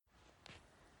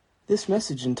This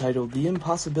message, entitled The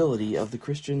Impossibility of the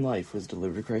Christian Life, was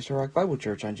delivered to Christ Our Rock Bible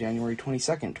Church on January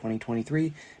 22nd,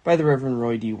 2023, by the Reverend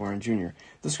Roy D. Warren, Jr.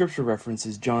 The scripture reference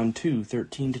is John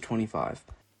 2:13-25.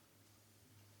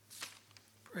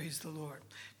 Praise the Lord.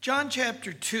 John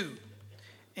chapter 2,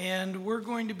 and we're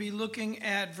going to be looking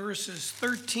at verses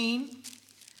 13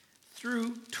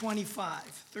 through 25.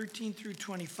 13 through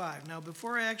 25. Now,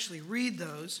 before I actually read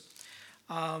those,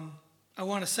 I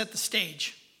want to set the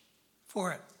stage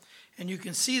for it. And you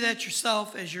can see that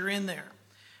yourself as you're in there.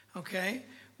 Okay?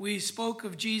 We spoke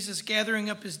of Jesus gathering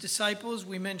up his disciples.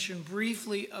 We mentioned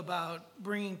briefly about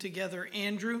bringing together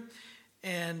Andrew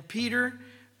and Peter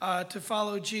to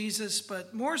follow Jesus.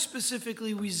 But more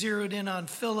specifically, we zeroed in on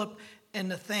Philip and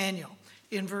Nathanael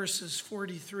in verses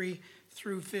 43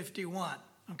 through 51.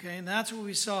 Okay? And that's what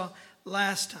we saw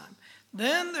last time.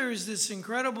 Then there's this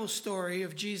incredible story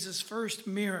of Jesus' first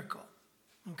miracle.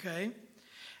 Okay?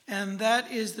 And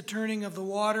that is the turning of the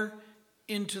water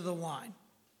into the wine,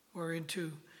 or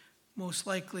into most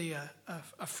likely a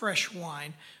fresh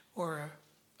wine, or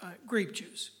a grape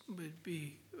juice would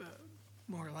be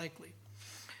more likely.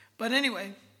 But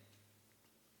anyway,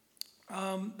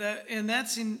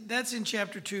 that's in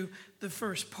chapter 2, the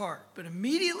first part. But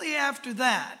immediately after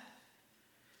that,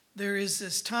 there is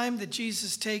this time that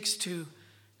Jesus takes to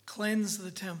cleanse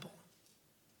the temple,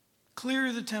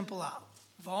 clear the temple out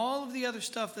of all of the other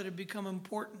stuff that had become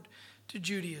important to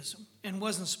Judaism and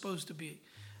wasn't supposed to be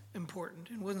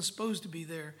important and wasn't supposed to be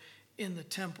there in the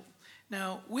temple.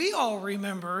 Now, we all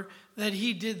remember that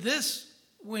he did this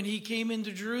when he came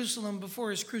into Jerusalem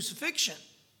before his crucifixion,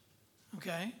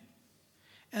 okay?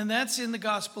 And that's in the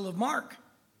Gospel of Mark,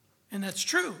 and that's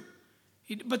true.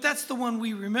 But that's the one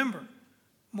we remember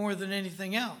more than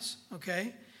anything else,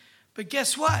 okay? But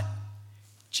guess what?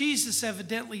 Jesus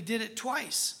evidently did it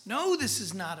twice. No, this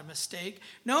is not a mistake.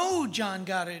 No, John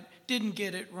didn't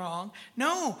get it wrong.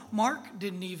 No, Mark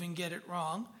didn't even get it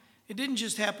wrong. It didn't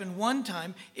just happen one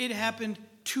time. It happened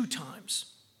 2 times.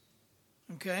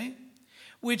 Okay?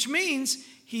 Which means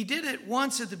he did it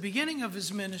once at the beginning of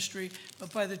his ministry,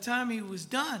 but by the time he was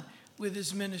done with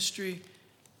his ministry,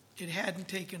 it hadn't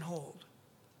taken hold.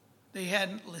 They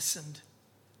hadn't listened.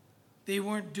 They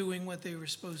weren't doing what they were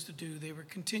supposed to do. They were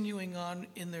continuing on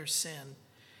in their sin.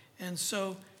 And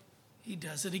so he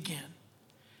does it again.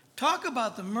 Talk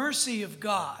about the mercy of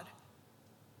God,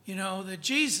 that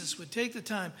Jesus would take the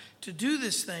time to do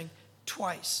this thing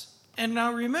twice. And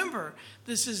now remember,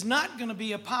 this is not going to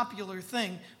be a popular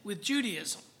thing with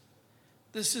Judaism.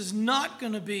 This is not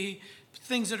going to be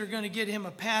things that are going to get him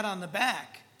a pat on the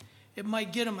back. It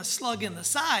might get him a slug in the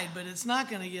side, but it's not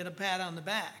going to get a pat on the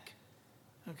back.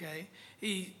 Okay,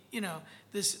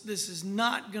 this is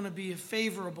not going to be a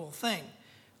favorable thing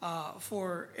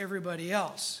for everybody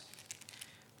else.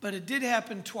 But it did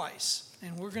happen twice,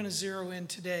 and we're going to zero in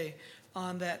today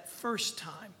on that first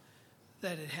time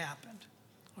that it happened.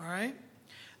 All right?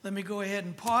 Let me go ahead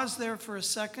and pause there for a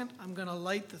second. I'm going to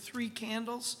light the 3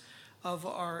 candles of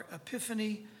our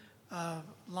Epiphany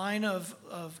line of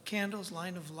candles,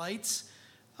 line of lights.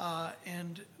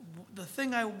 And the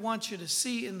thing I want you to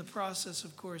see in the process,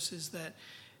 of course, is that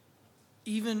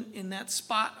even in that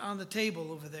spot on the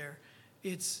table over there,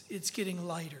 it's getting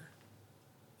lighter.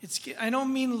 I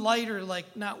don't mean lighter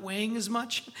like not weighing as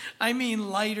much. I mean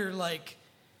lighter like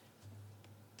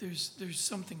there's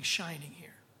something shining here.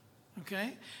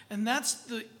 Okay? And that's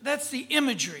the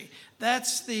imagery.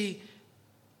 That's the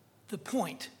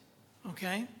point.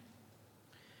 Okay?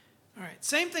 All right.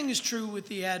 Same thing is true with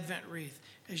the Advent wreath.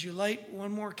 As you light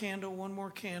one more candle,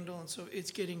 and so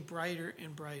it's getting brighter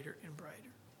and brighter and brighter.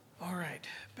 All right,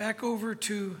 back over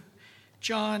to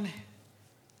John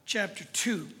chapter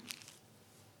 2.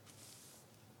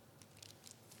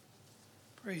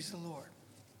 Praise the Lord.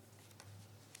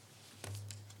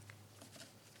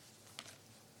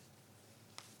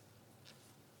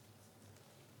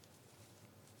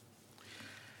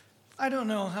 I don't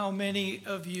know how many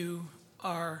of you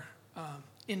are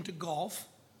into golf.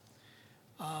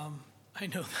 I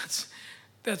know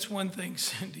that's one thing,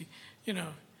 Cindy.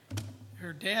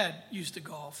 Her dad used to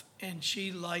golf, and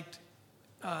she liked,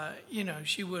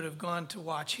 she would have gone to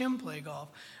watch him play golf,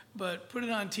 but put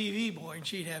it on TV, boy, and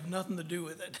she'd have nothing to do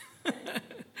with it.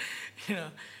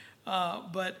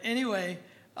 But anyway,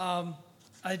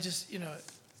 I just,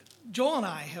 Joel and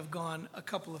I have gone a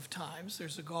couple of times.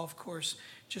 There's a golf course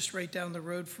just right down the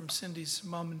road from Cindy's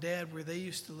mom and dad where they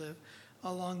used to live,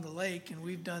 along the lake, and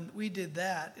we did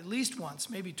that at least once,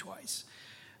 maybe twice,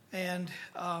 and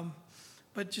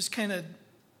but just kind of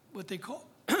what they call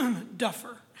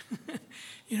duffer,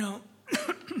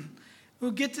 We'll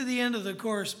get to the end of the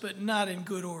course, but not in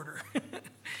good order.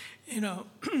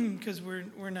 because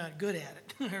we're not good at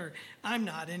it, or I'm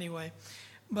not anyway.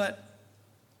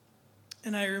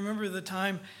 And I remember the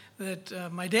time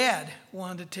that my dad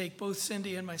wanted to take both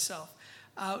Cindy and myself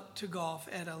out to golf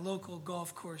at a local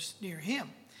golf course near him.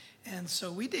 And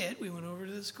so we did. We went over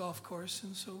to this golf course,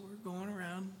 and so we're going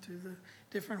around through the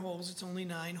different holes. It's only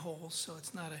 9 holes, so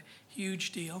it's not a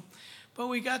huge deal. But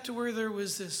we got to where there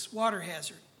was this water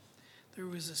hazard. There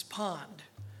was this pond,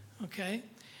 okay?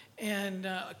 And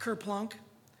kerplunk,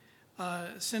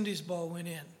 Cindy's ball went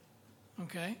in,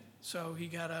 okay? So he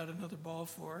got out another ball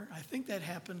for her. I think that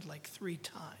happened like 3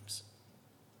 times,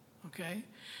 okay?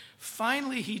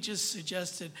 Finally, he just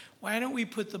suggested, why don't we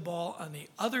put the ball on the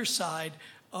other side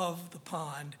of the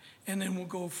pond, and then we'll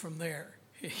go from there.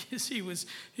 He was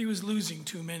losing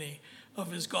too many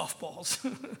of his golf balls.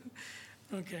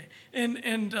 Okay, and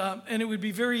it would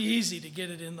be very easy to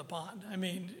get it in the pond. I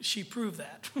mean, she proved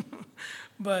that,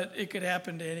 but it could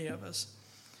happen to any of us.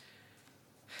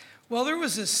 Well, there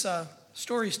was this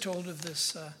stories told of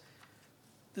this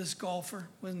golfer.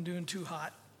 Wasn't doing too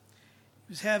hot.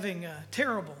 He was having a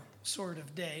terrible sort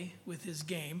of day with his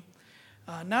game.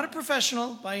 Not a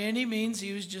professional by any means.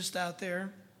 He was just out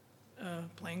there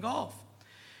playing golf.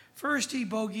 First, he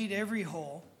bogeyed every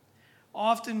hole,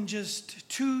 often just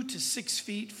 2 to 6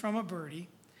 feet from a birdie.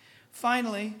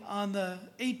 Finally, on the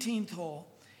 18th hole,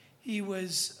 he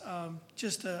was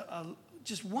just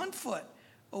 1 foot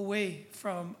away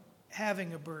from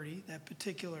having a birdie that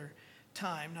particular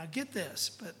time. Now, get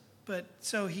this, but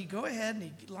so he go ahead and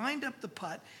he lined up the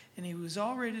putt, and he was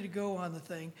all ready to go on the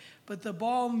thing, but the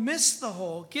ball missed the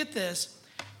hole, get this,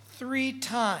 3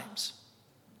 times.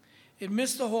 It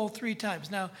missed the hole 3 times.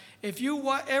 Now, if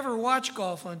you ever watch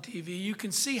golf on TV, you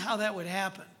can see how that would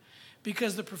happen,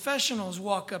 because the professionals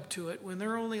walk up to it when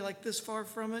they're only like this far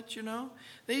from it,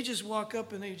 They just walk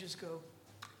up and they just go.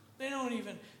 They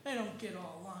don't get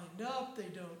all lined up. They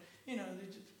don't,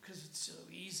 because it's so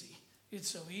easy. It's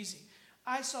so easy.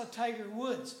 I saw Tiger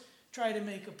Woods try to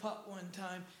make a putt one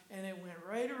time, and it went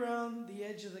right around the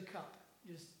edge of the cup.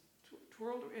 Just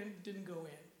twirled and didn't go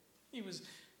in. He was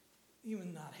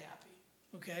not happy,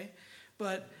 okay?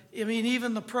 But, I mean,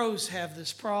 even the pros have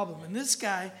this problem. And this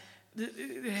guy,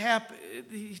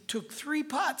 he took 3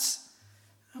 putts,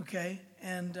 okay?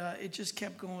 And it just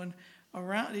kept going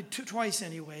around. Twice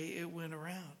anyway, it went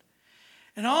around.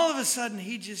 And all of a sudden,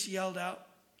 he just yelled out,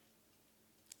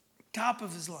 top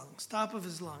of his lungs.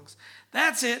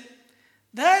 That's it.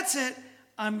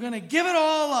 I'm going to give it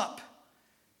all up.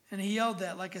 And he yelled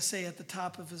that, like I say, at the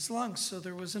top of his lungs. So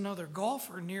there was another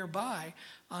golfer nearby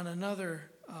on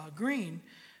another green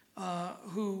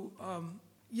who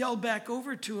yelled back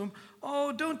over to him,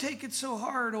 "Oh, don't take it so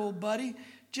hard, old buddy.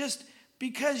 Just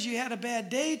because you had a bad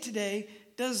day today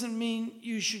doesn't mean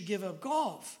you should give up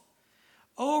golf."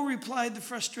 "Oh," replied the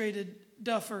frustrated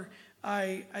duffer,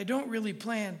 I don't really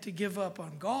plan to give up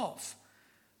on golf.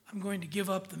 I'm going to give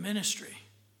up the ministry."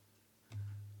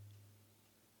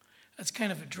 That's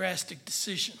kind of a drastic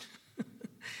decision.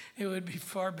 It would be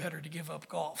far better to give up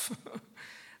golf.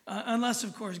 Unless,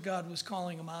 of course, God was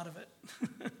calling him out of it.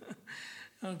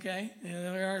 Okay?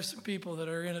 There are some people that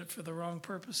are in it for the wrong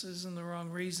purposes and the wrong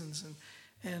reasons,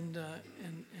 and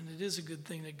it is a good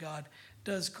thing that God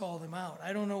does call them out.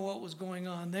 I don't know what was going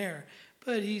on there,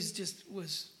 but he's just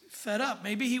was fed up.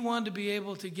 Maybe he wanted to be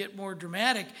able to get more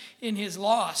dramatic in his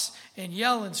loss and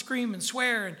yell and scream and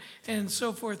swear and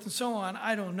so forth and so on.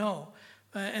 I don't know.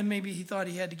 And maybe he thought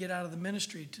he had to get out of the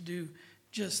ministry to do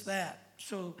just that.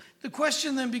 So the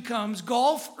question then becomes,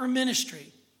 golf or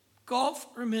ministry? Golf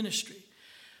or ministry?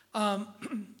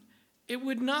 It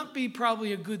would not be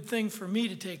probably a good thing for me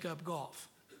to take up golf,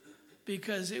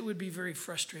 because it would be very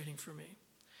frustrating for me.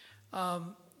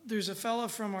 There's a fellow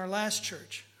from our last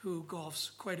church who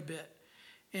golfs quite a bit.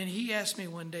 And he asked me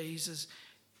one day, he says,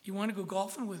 "You want to go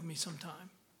golfing with me sometime?"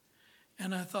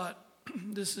 And I thought,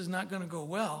 this is not going to go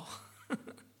well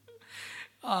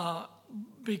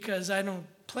because I don't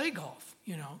play golf,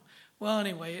 Well,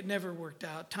 anyway, it never worked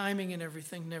out. Timing and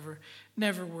everything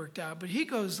never worked out. But he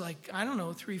goes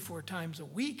 3-4 times a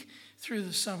week through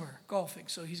the summer golfing.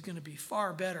 So he's going to be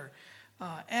far better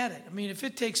at it. I mean, if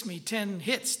it takes me 10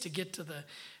 hits to get to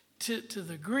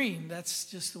the green, that's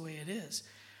just the way it is.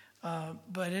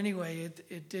 But anyway,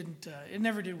 it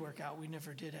never did work out. We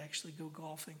never did actually go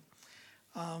golfing.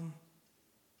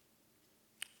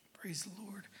 Praise the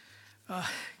Lord.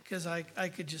 Because I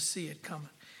could just see it coming.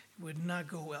 It would not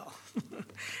go well.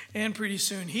 And pretty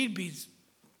soon he'd be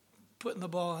putting the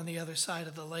ball on the other side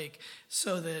of the lake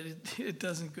so that it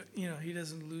doesn't, he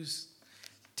doesn't lose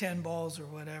 10 balls or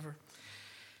whatever.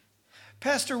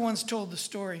 Pastor once told the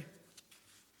story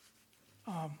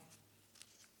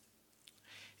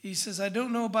He says, I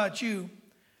don't know about you,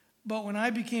 but when I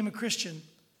became a Christian,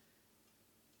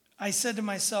 I said to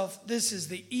myself, this is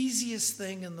the easiest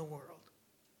thing in the world.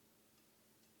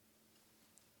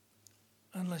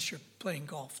 Unless you're playing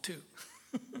golf too.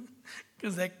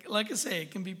 Because like I say,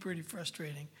 it can be pretty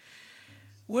frustrating.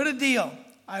 What a deal.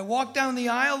 I walked down the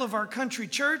aisle of our country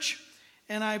church,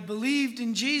 and I believed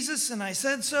in Jesus, and I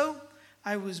said so.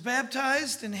 I was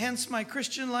baptized, and hence my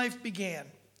Christian life began.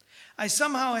 I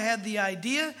somehow had the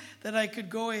idea that I could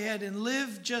go ahead and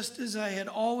live just as I had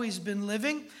always been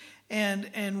living,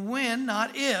 and when,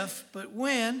 not if, but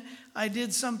when I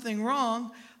did something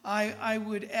wrong, I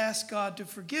would ask God to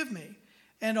forgive me,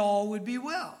 and all would be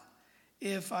well.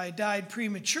 If I died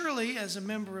prematurely as a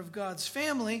member of God's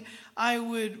family, I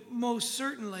would most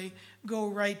certainly go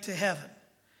right to heaven.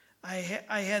 I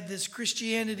had this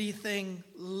Christianity thing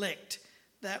licked.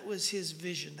 That was his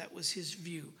vision. That was his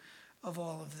view of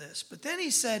all of this. But then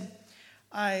he said,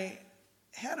 I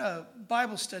had a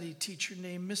Bible study teacher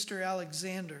named Mr.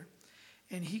 Alexander,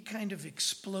 and he kind of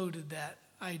exploded that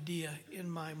idea in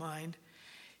my mind.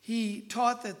 He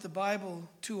taught that the Bible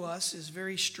to us is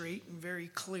very straight and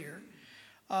very clear.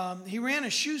 He ran a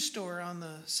shoe store on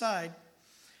the side,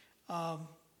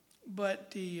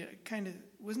 but he kind of,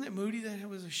 wasn't it Moody that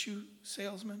was a shoe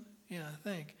salesman? Yeah, I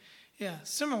think. Yeah,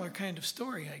 similar kind of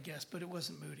story, I guess, but it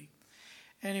wasn't Moody.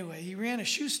 Anyway, he ran a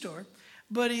shoe store,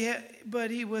 but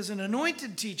he was an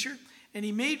anointed teacher, and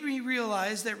he made me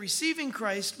realize that receiving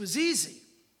Christ was easy,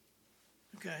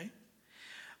 okay?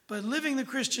 But living the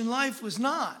Christian life was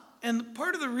not. And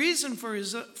part of the reason for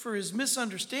his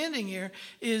misunderstanding here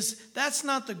is that's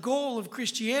not the goal of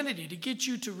Christianity, to get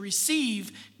you to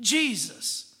receive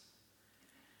Jesus.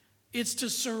 It's to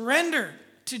surrender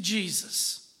to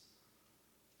Jesus.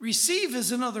 Receive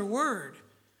is another word.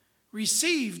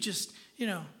 Receive just,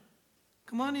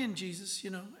 come on in, Jesus,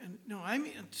 And no, I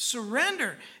mean,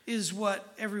 surrender is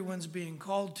what everyone's being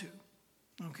called to,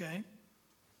 okay?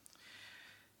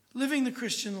 Living the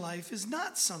Christian life is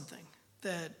not something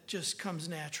that just comes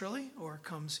naturally or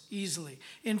comes easily.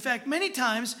 In fact, many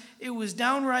times it was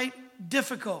downright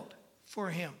difficult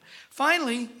for him.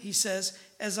 Finally, he says,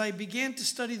 as I began to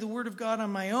study the Word of God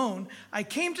on my own, I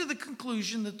came to the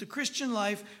conclusion that the Christian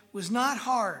life was not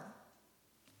hard.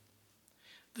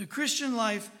 The Christian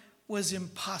life was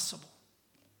impossible.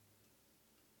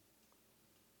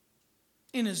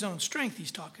 In his own strength,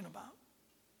 he's talking about.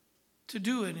 To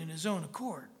do it in his own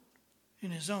accord, in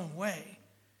his own way,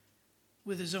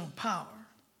 with his own power,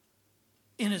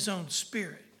 in his own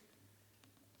spirit.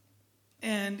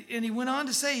 And he went on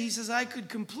to say, he says, I could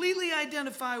completely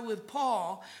identify with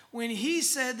Paul when he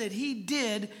said that he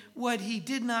did what he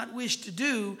did not wish to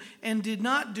do and did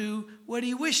not do what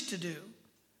he wished to do.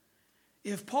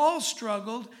 If Paul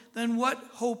struggled, then what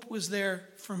hope was there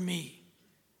for me?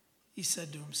 He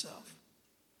said to himself.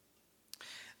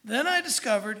 Then I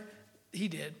discovered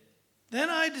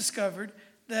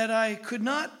that I could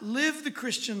not live the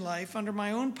Christian life under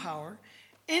my own power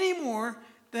any more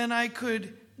than I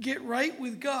could get right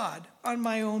with God on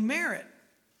my own merit.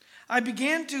 I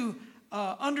began to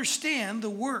understand the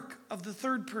work of the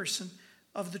third person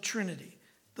of the Trinity,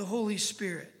 the Holy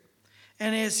Spirit.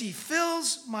 And as he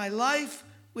fills my life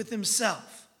with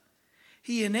himself,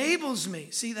 he enables me.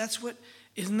 See,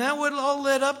 isn't that what all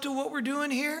led up to what we're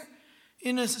doing here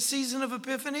in a season of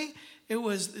Epiphany? It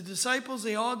was the disciples,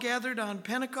 they all gathered on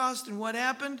Pentecost, and what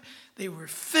happened? They were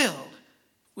filled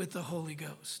with the Holy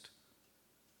Ghost.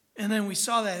 And then we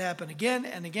saw that happen again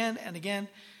and again and again.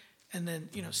 And then,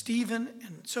 Stephen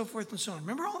and so forth and so on.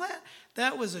 Remember all that?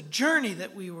 That was a journey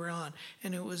that we were on.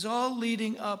 And it was all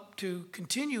leading up to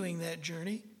continuing that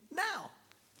journey now.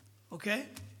 Okay?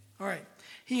 All right.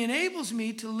 He enables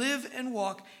me to live and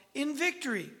walk in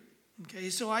victory. Okay,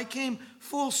 so I came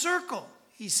full circle,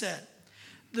 he said.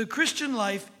 The Christian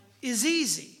life is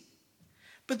easy,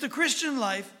 but the Christian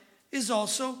life is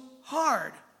also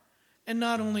hard. And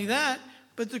not only that,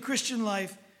 but the Christian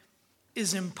life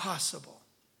is impossible.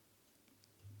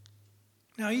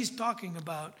 Now, he's talking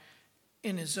about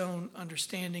in his own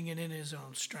understanding and in his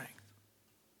own strength.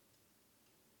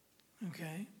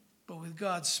 Okay? But with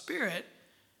God's Spirit,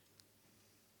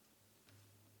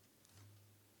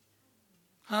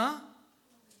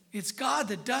 it's God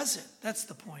that does it. That's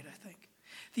the point, I think.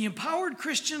 The empowered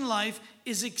Christian life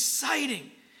is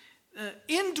exciting.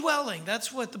 Indwelling,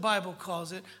 that's what the Bible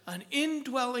calls it, an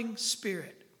indwelling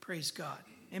spirit. Praise God.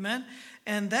 Amen?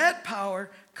 And that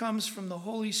power comes from the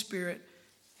Holy Spirit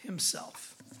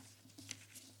himself.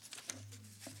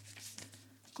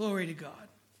 Glory to God.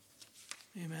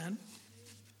 Amen?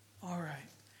 All right.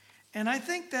 And I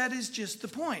think that is just the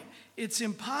point. It's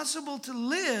impossible to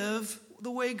live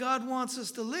the way God wants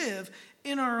us to live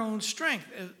in our own strength.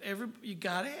 You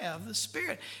got to have the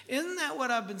Spirit. Isn't that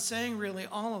what I've been saying really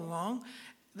all along?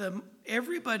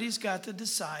 Everybody's got to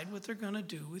decide what they're going to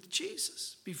do with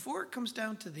Jesus. Before it comes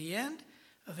down to the end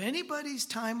of anybody's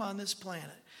time on this planet,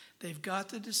 they've got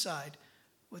to decide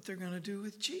what they're going to do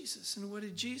with Jesus. And what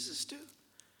did Jesus do?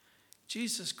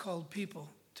 Jesus called people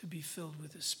to be filled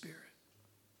with his Spirit.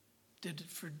 Did it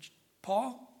for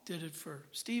Paul, did it for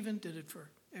Stephen, did it for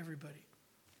everybody.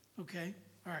 Okay?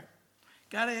 All right.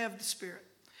 Got to have the Spirit.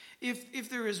 If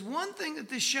there is one thing that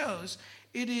this shows,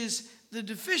 it is the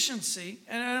deficiency,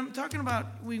 and I'm talking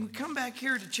about, we come back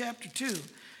here to chapter 2,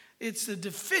 it's the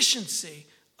deficiency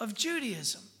of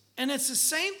Judaism. And it's the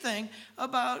same thing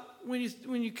about when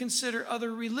you consider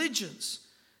other religions,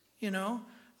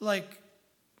 like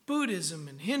Buddhism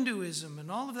and Hinduism and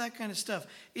all of that kind of stuff.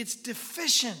 It's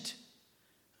deficient,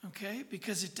 okay,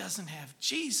 because it doesn't have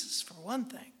Jesus, for one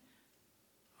thing.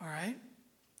 All right?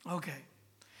 Okay.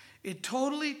 It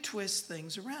totally twists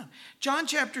things around. John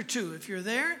chapter 2, if you're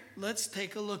there, let's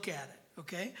take a look at it,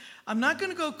 okay? I'm not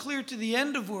going to go clear to the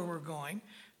end of where we're going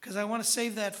because I want to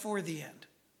save that for the end,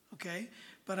 okay?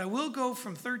 But I will go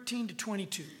from 13 to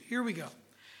 22. Here we go.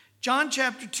 John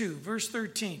chapter 2, verse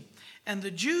 13. And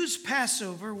the Jews'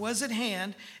 Passover was at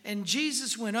hand, and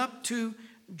Jesus went up to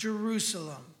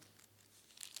Jerusalem.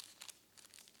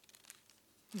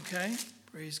 Okay?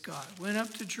 Praise God. Went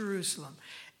up to Jerusalem.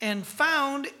 And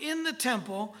found in the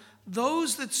temple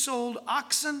those that sold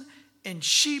oxen and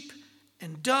sheep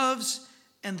and doves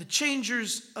and the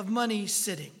changers of money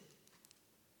sitting.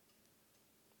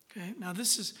 Okay, now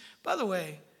this is, by the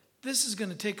way, this is going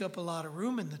to take up a lot of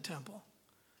room in the temple.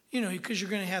 Because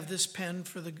you're going to have this pen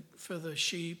for the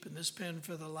sheep and this pen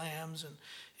for the lambs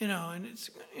and it's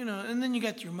and then you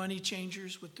got your money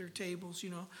changers with their tables,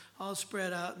 all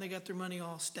spread out, and they got their money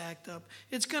all stacked up.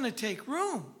 It's going to take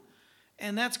room.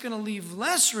 And that's going to leave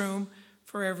less room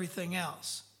for everything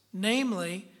else,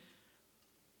 namely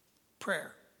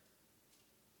prayer.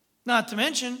 Not to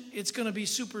mention, it's going to be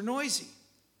super noisy.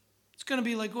 It's going to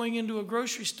be like going into a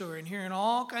grocery store and hearing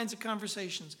all kinds of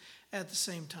conversations at the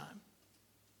same time.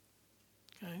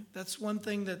 Okay? That's one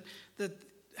thing that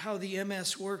how the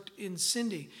MS worked in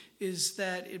Cindy is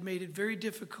that it made it very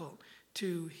difficult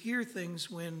to hear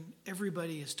things when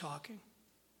everybody is talking.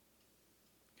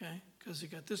 Okay? Because you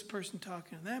got this person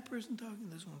talking and that person talking,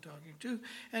 this one talking too.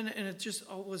 And it just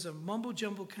was a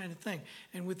mumble-jumble kind of thing.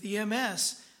 And with the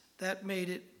MS, that made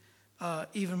it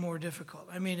even more difficult.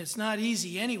 I mean, it's not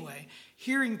easy anyway,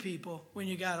 hearing people when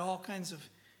you got all kinds of,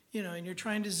 and you're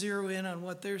trying to zero in on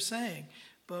what they're saying.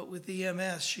 But with the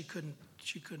MS, she couldn't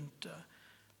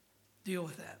deal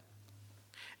with that.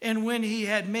 And when he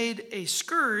had made a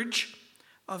scourge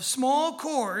of small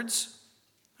cords,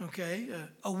 okay,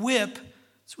 a whip,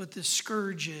 that's what this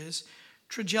scourge is.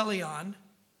 Trigelion,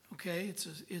 okay,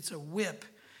 it's a whip.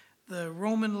 The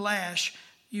Roman lash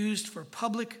used for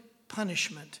public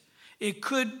punishment. It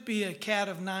could be a cat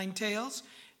of 9 tails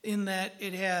in that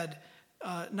it had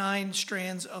 9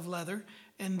 strands of leather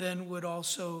and then would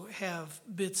also have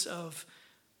bits of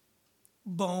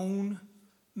bone,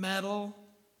 metal,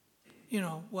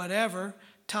 whatever,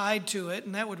 tied to it,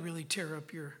 and that would really tear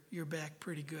up your back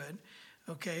pretty good,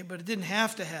 okay, but it didn't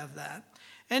have to have that.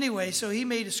 Anyway, so he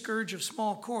made a scourge of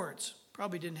small cords.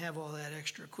 Probably didn't have all that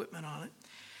extra equipment on it.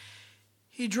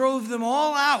 He drove them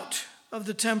all out of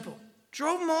the temple.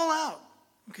 Drove them all out.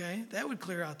 Okay, that would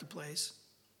clear out the place.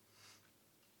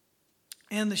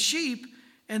 And the sheep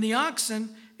and the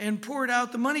oxen, and poured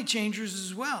out the money changers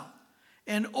as well.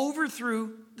 And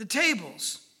overthrew the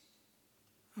tables.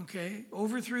 Okay,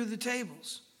 overthrew the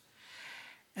tables.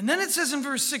 And then it says in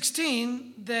verse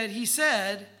 16 that he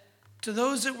said to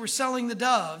those that were selling the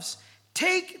doves,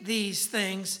 "Take these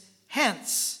things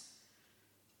hence."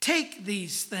 Take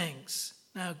these things.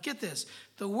 Now get this.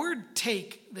 The word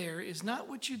take there is not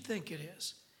what you'd think it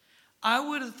is. I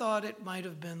would have thought it might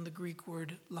have been the Greek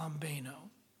word lambano.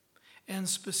 And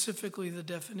specifically the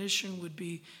definition would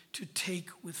be to take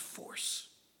with force.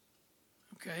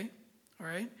 Okay? All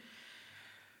right?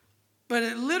 But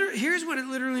here's what it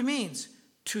literally means.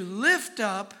 To lift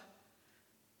up,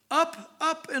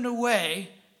 and away,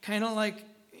 kind of like,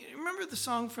 remember the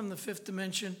song from The Fifth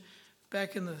Dimension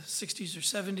back in the 60s or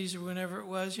 70s or whenever it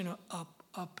was,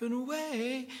 up and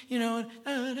away, that.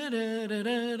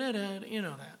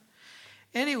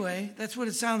 Anyway, that's what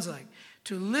it sounds like.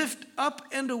 To lift up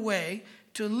and away,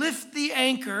 to lift the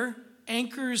anchor,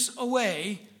 anchors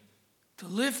away, to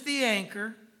lift the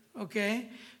anchor, okay,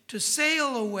 to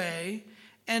sail away,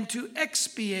 and to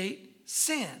expiate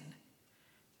sin.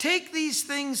 Take these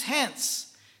things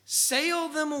hence, sail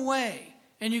them away.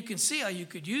 And you can see how you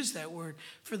could use that word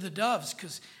for the doves,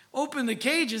 because open the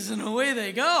cages and away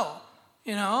they go,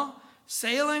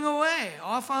 sailing away,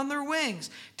 off on their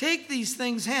wings. Take these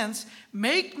things hence,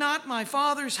 make not my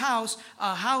Father's house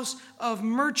a house of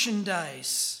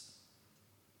merchandise.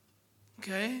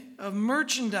 Okay, of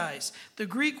merchandise. The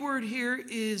Greek word here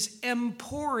is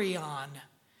emporion.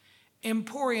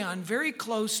 Emporion, very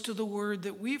close to the word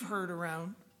that we've heard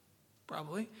around,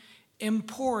 probably,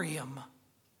 emporium,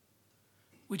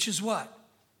 which is what?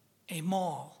 A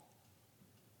mall.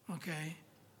 Okay,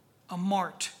 a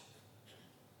mart.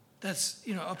 That's,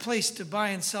 a place to buy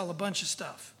and sell a bunch of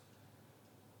stuff.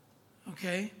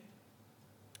 Okay?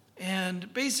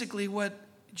 And basically what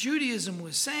Judaism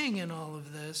was saying in all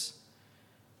of this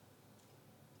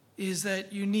is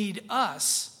that you need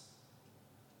us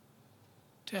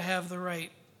to have the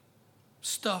right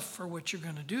stuff for what you're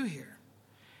going to do here.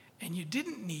 And you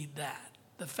didn't need that.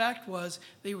 The fact was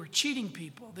they were cheating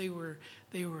people. They were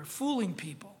fooling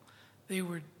people. They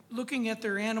were looking at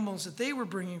their animals that they were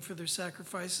bringing for their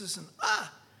sacrifices and,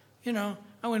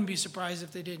 I wouldn't be surprised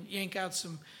if they didn't yank out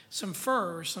some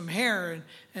fur or some hair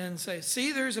and say,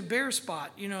 see, there's a bare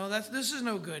spot. This is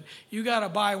no good. You got to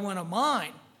buy one of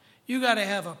mine. You got to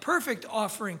have a perfect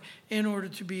offering in order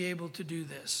to be able to do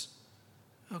this.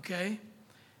 Okay?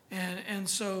 And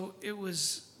so it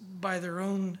was by their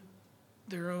own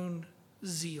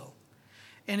zeal.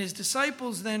 And his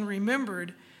disciples then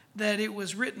remembered that it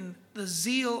was written, the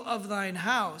zeal of thine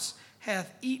house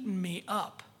hath eaten me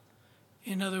up.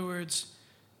 In other words,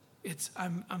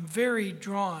 I'm very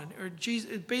drawn, or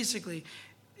Jesus, basically,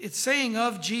 it's saying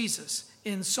of Jesus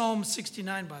in Psalm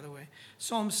 69, by the way.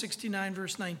 Psalm 69,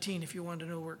 verse 19, if you want to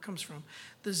know where it comes from.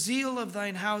 The zeal of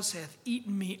thine house hath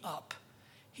eaten me up.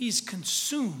 He's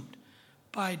consumed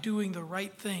by doing the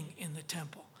right thing in the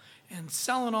temple and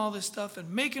selling all this stuff and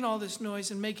making all this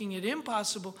noise and making it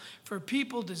impossible for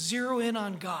people to zero in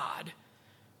on God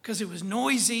because it was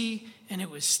noisy and it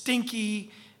was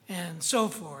stinky and so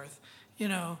forth.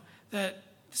 That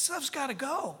stuff's got to go.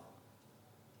 All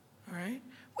right?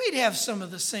 We'd have some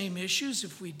of the same issues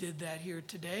if we did that here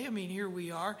today. Here we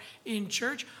are in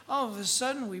church. All of a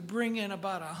sudden, we bring in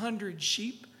about 100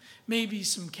 sheep, maybe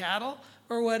some cattle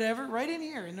or whatever, right in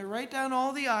here. And they're right down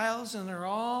all the aisles, and they're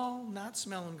all not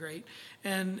smelling great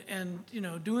and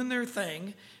doing their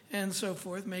thing and so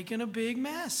forth, making a big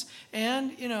mess.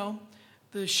 And,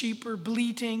 the sheep are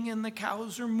bleating and the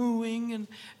cows are mooing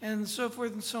and so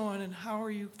forth and so on. And how are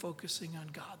you focusing on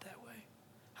God that way?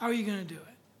 How are you going to do it?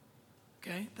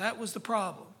 Okay, that was the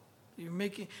problem.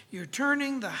 You're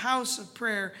turning the house of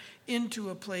prayer into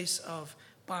a place of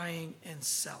buying and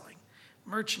selling,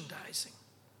 merchandising.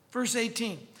 Verse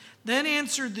 18, then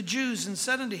answered the Jews and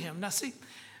said unto him, now see,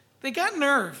 they got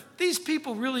nerve. These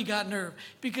people really got nerve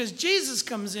because Jesus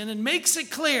comes in and makes it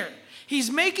clear.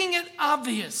 He's making it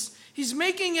obvious. He's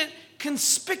making it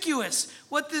conspicuous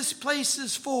what this place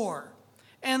is for.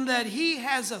 And that he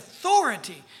has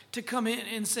authority to come in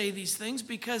and say these things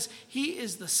because he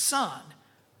is the Son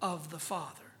of the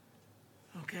Father.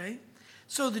 Okay?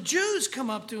 So the Jews come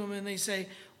up to him and they say,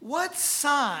 what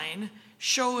sign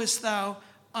showest thou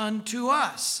unto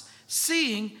us,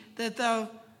 seeing that thou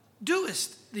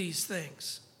doest these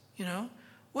things?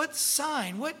 What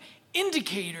sign, what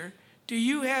indicator do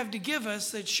you have to give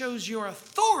us that shows your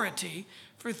authority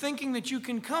for thinking that you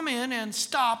can come in and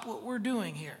stop what we're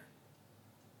doing here?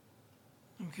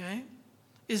 Okay?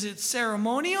 Is it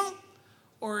ceremonial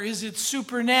or is it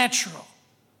supernatural?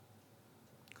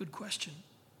 Good question.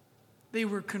 They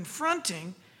were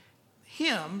confronting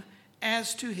him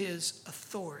as to his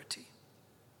authority.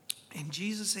 And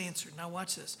Jesus answered, now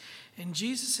watch this. And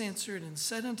Jesus answered and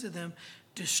said unto them,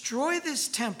 destroy this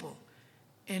temple,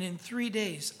 and in 3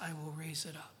 days I will raise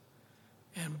it up.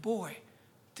 And boy,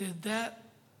 did that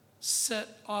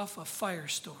set off a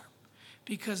firestorm.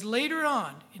 Because later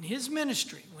on in his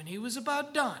ministry, when he was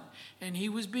about done and he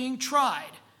was being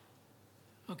tried,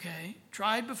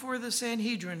 tried before the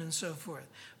Sanhedrin and so forth,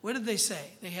 what did they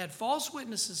say? They had false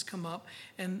witnesses come up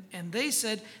and they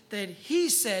said that he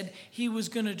said he was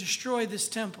going to destroy this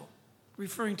temple,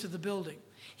 referring to the building.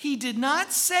 He did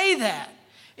not say that.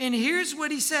 And here's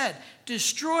what he said,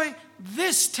 destroy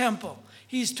this temple.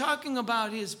 He's talking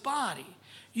about his body.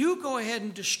 You go ahead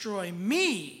and destroy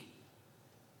me,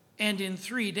 and in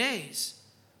 3 days,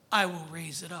 I will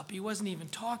raise it up. He wasn't even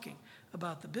talking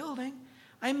about the building.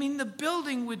 The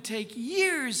building would take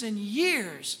years and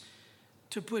years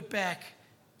to put back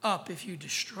up if you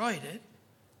destroyed it.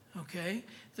 Okay?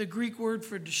 The Greek word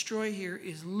for destroy here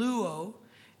is luo,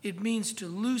 It means to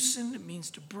loosen, it means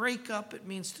to break up, it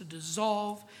means to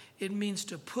dissolve, it means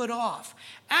to put off.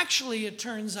 Actually, it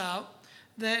turns out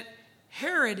that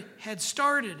Herod had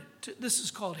started, this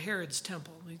is called Herod's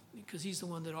temple, because he's the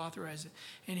one that authorized it,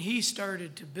 and he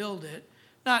started to build it.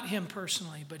 Not him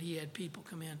personally, but he had people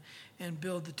come in and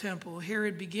build the temple.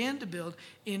 Herod began to build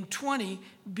in 20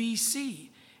 BC,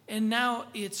 and now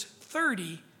it's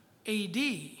 30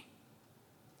 AD,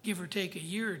 give or take a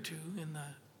year or two in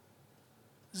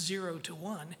the 0 to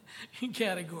 1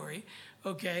 category,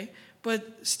 okay?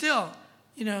 But still,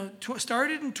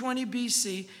 started in 20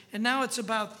 BC, and now it's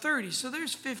about 30, so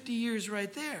there's 50 years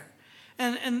right there.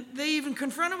 And they even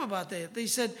confront him about that. They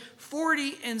said,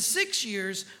 46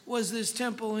 years was this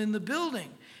temple in the building,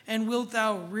 and wilt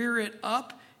thou rear it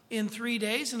up in 3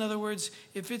 days? In other words,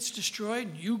 if it's destroyed,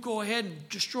 and you go ahead and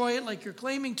destroy it like you're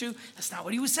claiming to, that's not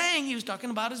what he was saying. He was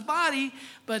talking about his body,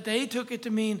 but they took it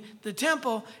to mean the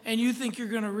temple, and you think you're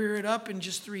going to rear it up in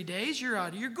just 3 days? You're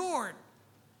out of your gourd.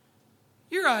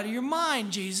 You're out of your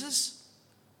mind, Jesus.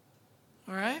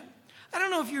 All right? I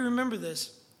don't know if you remember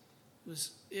this.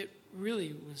 It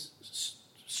really was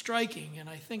striking, and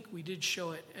I think we did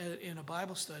show it in a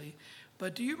Bible study.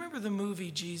 But do you remember the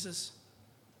movie Jesus?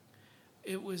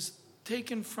 It was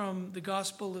taken from the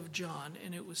Gospel of John,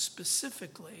 and it was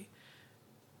specifically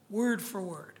word for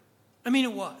word. I mean,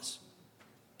 it was.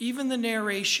 Even the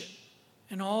narration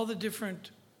and all the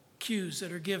different cues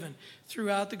that are given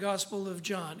throughout the Gospel of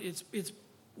John, it's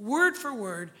word for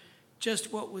word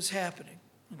just what was happening,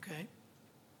 okay?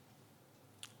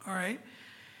 All right?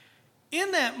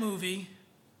 In that movie,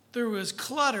 there was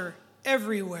clutter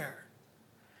everywhere.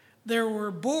 There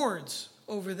were boards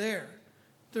over there.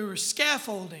 There was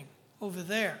scaffolding over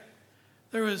there.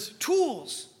 There was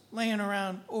tools laying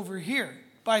around over here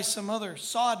by some other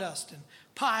sawdust and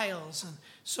piles and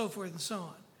so forth and so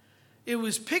on. It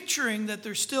was picturing that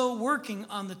they're still working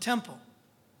on the temple,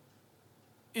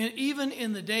 and even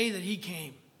in the day that he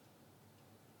came,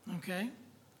 okay?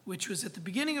 Which was at the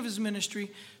beginning of his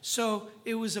ministry, so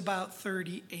it was about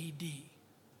 30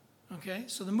 AD. Okay?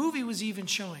 So the movie was even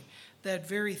showing that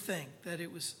very thing, that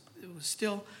it was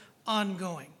still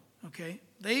ongoing. Okay?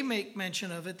 They make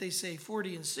mention of it. They say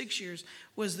 46 years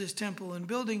was this temple and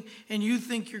building, and you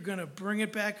think you're going to bring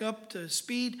it back up to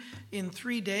speed in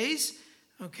 3 days?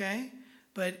 Okay?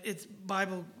 But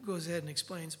Bible goes ahead and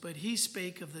explains, but he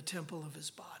spake of the temple of his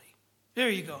body. There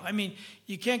you go. I mean,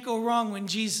 you can't go wrong when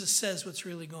Jesus says what's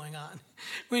really going on.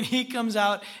 When he comes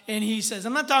out and he says,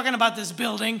 I'm not talking about this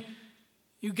building,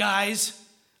 you guys.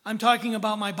 I'm talking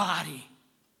about my body.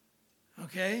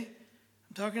 Okay?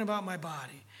 I'm talking about my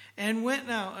body. And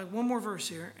now, one more verse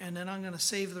here, and then I'm going to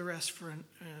save the rest for a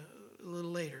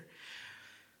little later.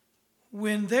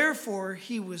 When therefore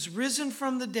he was risen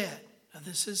from the dead. Now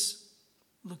this is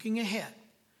looking ahead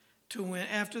to when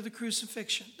after the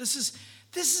crucifixion. This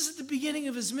is at the beginning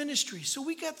of his ministry, so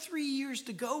we got 3 years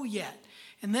to go yet.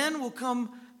 And then will come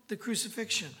the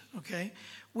crucifixion, okay?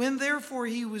 When therefore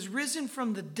he was risen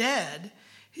from the dead,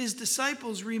 his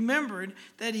disciples remembered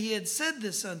that he had said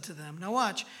this unto them. Now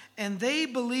watch. And they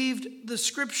believed the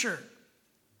scripture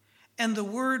and the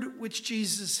word which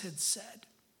Jesus had said.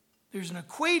 There's an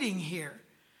equating here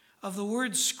of the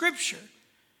word scripture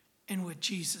and what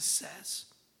Jesus says.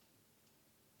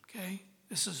 Okay?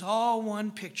 This is all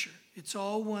one picture. It's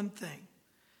all one thing.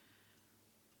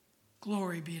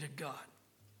 Glory be to God.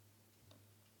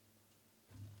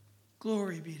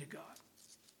 Glory be to God.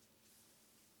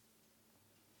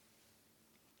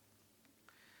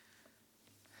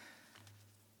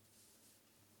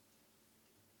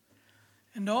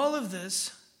 And all of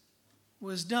this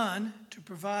was done to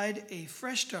provide a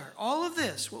fresh start. All of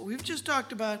this, what we've just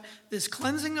talked about, this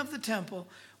cleansing of the temple,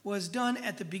 was done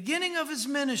at the beginning of his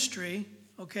ministry,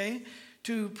 okay,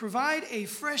 to provide a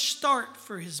fresh start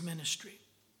for his ministry.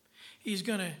 He's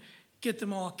going to get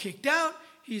them all kicked out.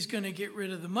 He's going to get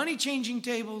rid of the money changing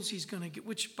tables. He's going to get,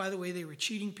 which, by the way, they were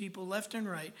cheating people left and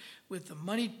right with the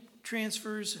money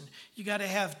transfers. And you got to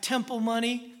have temple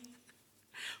money,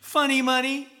 funny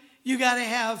money. You got to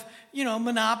have,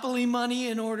 monopoly money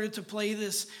in order to play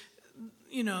this,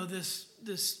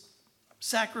 this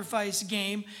sacrifice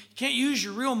game. You can't use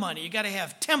your real money. You got to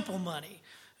have temple money,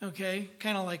 okay?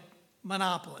 Kind of like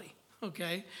Monopoly,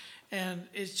 okay? And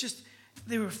it's just,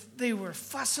 they were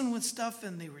fussing with stuff,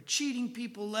 and they were cheating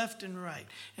people left and right.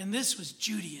 And this was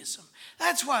Judaism.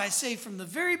 That's why I say from the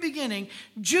very beginning,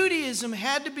 Judaism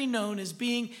had to be known as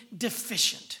being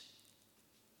deficient.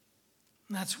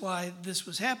 And that's why this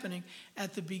was happening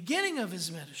at the beginning of his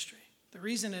ministry. The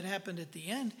reason it happened at the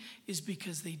end is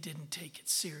because they didn't take it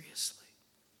seriously.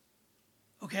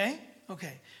 Okay?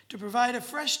 Okay. To provide a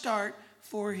fresh start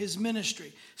for his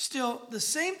ministry. Still, the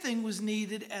same thing was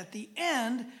needed at the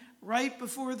end, right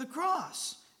before the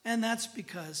cross. And that's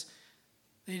because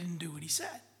they didn't do what he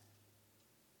said.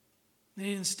 They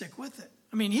didn't stick with it.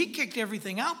 I mean, he kicked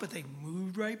everything out, but they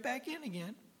moved right back in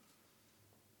again.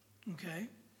 Okay?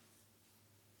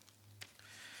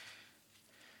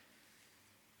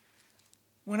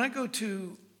 When I go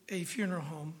to a funeral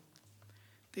home,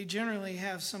 they generally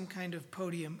have some kind of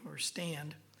podium or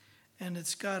stand, and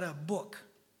it's got a book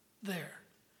there.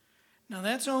 Now,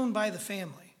 that's owned by the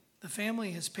family. The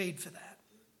family has paid for that.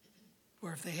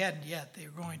 Or if they hadn't yet, they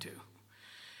were going to.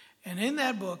 And in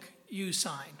that book, you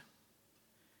sign.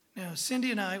 Now,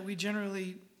 Cindy and I, we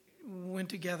generally went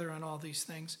together on all these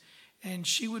things, and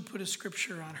she would put a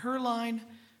scripture on her line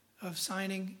of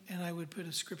signing, and I would put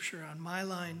a scripture on my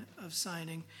line of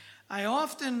signing. I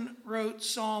often wrote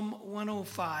Psalm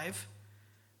 105,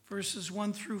 verses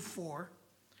 1 through 4,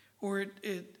 or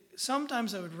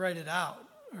sometimes I would write it out,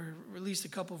 or at least a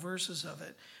couple verses of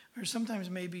it, or sometimes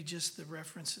maybe just the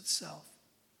reference itself,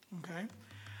 okay?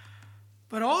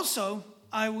 But also,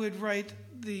 I would write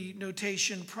the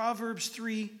notation Proverbs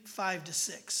 3, 5 to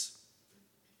 6,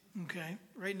 okay,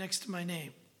 right next to my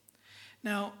name.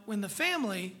 Now, when the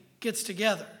family gets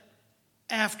together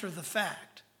after the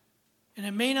fact, and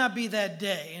it may not be that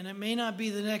day, and it may not be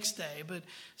the next day, but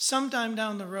sometime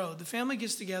down the road, the family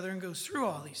gets together and goes through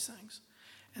all these things.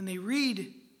 And they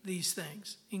read these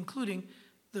things, including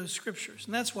those scriptures.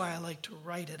 And that's why I like to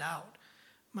write it out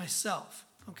myself.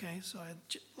 Okay, so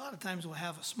a lot of times we'll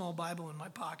have a small Bible in my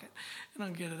pocket, and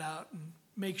I'll get it out and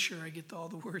make sure I get all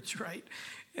the words right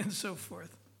and so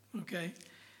forth. Okay?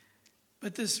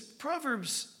 But this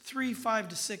Proverbs 3, 5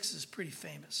 to 6 is pretty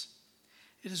famous.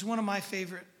 It is one of my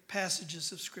favorite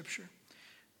passages of Scripture.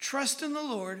 Trust in the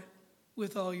Lord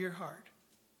with all your heart.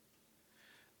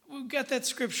 We've got that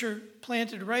scripture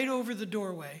planted right over the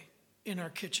doorway in our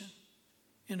kitchen,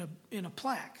 in a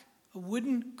plaque, a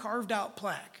wooden carved out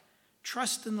plaque.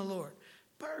 Trust in the Lord.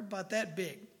 About that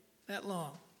big, that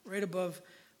long, right above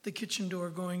the kitchen door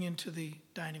going into the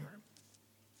dining room.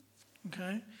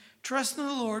 Okay? Trust in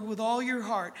the Lord with all your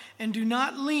heart and do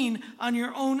not lean on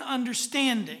your own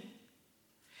understanding.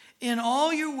 In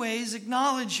all your ways,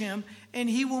 acknowledge him, and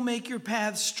he will make your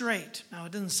paths straight. Now,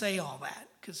 it doesn't say all that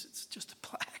because it's just a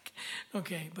plaque.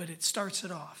 Okay, but it starts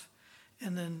it off.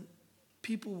 And then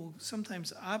people will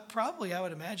sometimes, I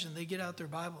would imagine, they get out their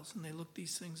Bibles and they look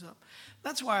these things up.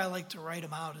 That's why I like to write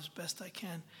them out as best I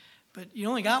can. But you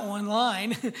only got one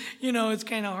line. It's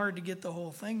kind of hard to get the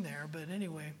whole thing there. But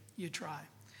anyway, you try.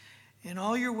 In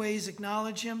all your ways,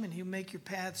 acknowledge him, and he'll make your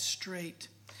paths straight.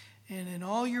 And in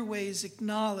all your ways,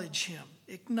 acknowledge him.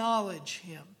 Acknowledge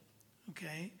him.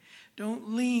 Okay?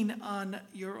 Don't lean on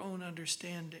your own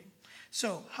understanding.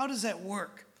 So, how does that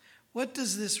work? What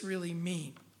does this really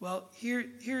mean? Well,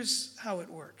 here's how it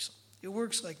works. It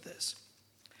works like this.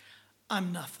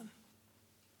 I'm nothing.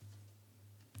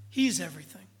 He's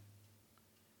everything.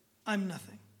 I'm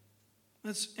nothing.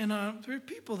 There are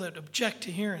people that object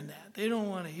to hearing that. They don't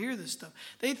want to hear this stuff.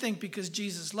 They think because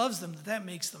Jesus loves them that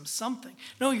makes them something.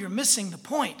 No, you're missing the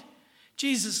point.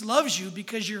 Jesus loves you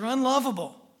because you're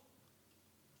unlovable.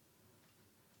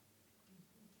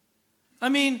 I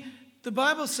mean, the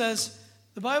Bible says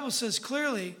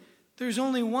clearly there's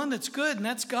only one that's good, and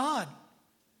that's God.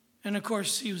 And of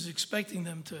course, he was expecting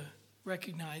them to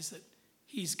recognize that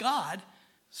he's God.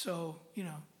 So,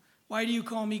 why do you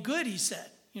call me good, he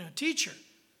said. Teacher.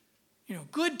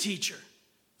 Good teacher,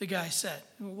 the guy said.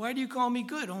 Why do you call me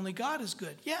good? Only God is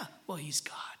good. Yeah, well, he's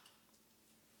God.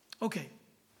 Okay.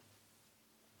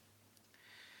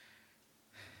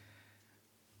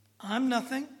 I'm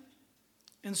nothing,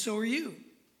 and so are you.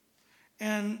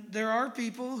 And there are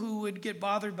people who would get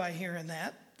bothered by hearing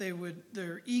that.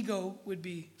 Their ego would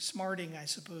be smarting, I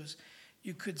suppose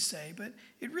you could say, but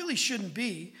it really shouldn't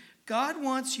be. God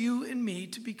wants you and me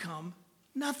to become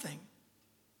nothing.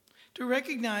 To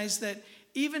recognize that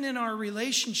even in our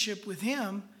relationship with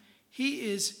him,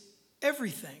 he is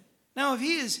everything. Now, if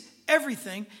he is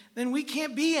everything, then we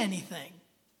can't be anything.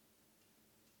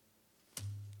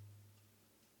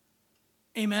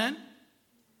 Amen?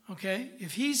 Okay?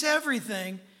 If he's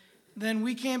everything, then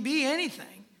we can't be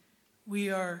anything. We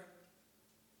are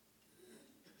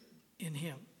in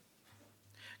him.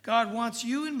 God wants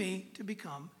you and me to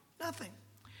become nothing.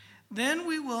 Then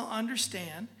we will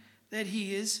understand that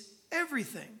he is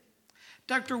everything.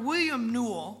 Dr. William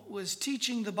Newell was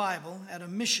teaching the Bible at a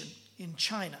mission in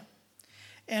China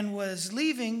and was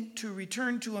leaving to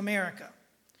return to America.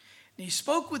 And he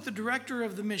spoke with the director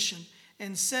of the mission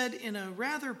and said in a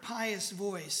rather pious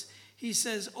voice, he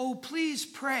says, "Oh, please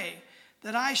pray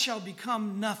that I shall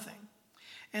become nothing.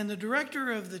 And the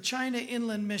director of the China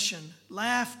Inland Mission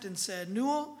laughed and said,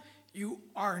 "Newell, you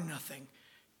are nothing.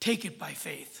 Take it by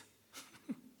faith."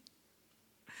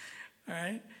 All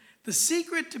right? The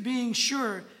secret to being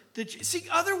sure that,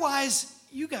 otherwise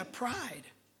you got pride.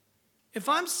 If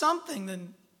I'm something,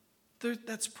 then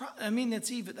that's pride.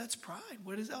 That's pride.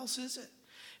 What else is it?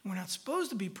 And we're not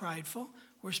supposed to be prideful.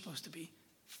 We're supposed to be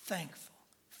thankful.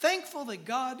 Thankful that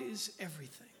God is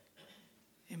everything.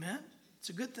 Amen? It's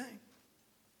a good thing.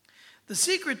 The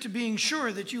secret to being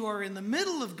sure that you are in the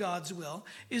middle of God's will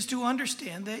is to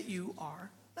understand that you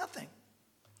are nothing.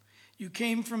 You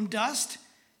came from dust.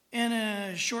 In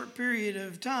a short period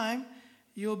of time,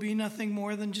 you'll be nothing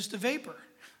more than just a vapor.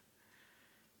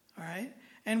 All right?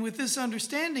 And with this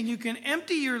understanding, you can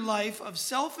empty your life of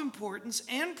self-importance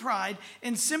and pride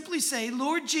and simply say,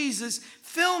 "Lord Jesus,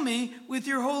 fill me with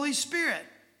your Holy Spirit."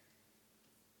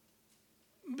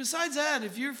 Besides that,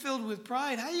 if you're filled with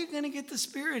pride, how are you going to get the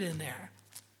Spirit in there?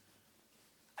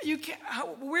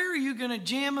 Where are you going to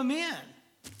jam him in?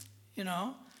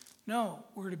 No,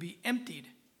 we're to be emptied.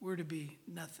 We're to be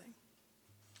nothing.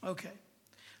 Okay.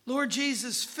 Lord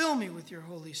Jesus, fill me with your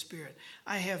Holy Spirit.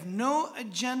 I have no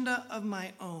agenda of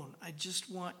my own. I just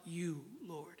want you,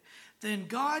 Lord. Then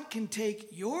God can take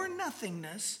your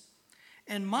nothingness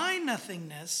and my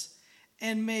nothingness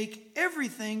and make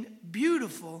everything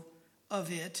beautiful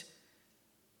of it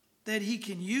that he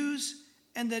can use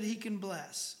and that he can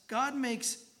bless. God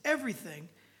makes everything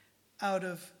out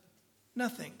of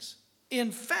nothings.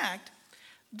 In fact,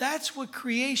 that's what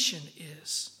creation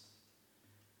is.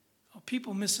 Well,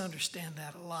 people misunderstand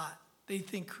that a lot. They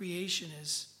think creation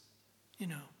is,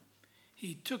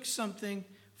 he took something,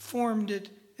 formed it,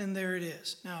 and there it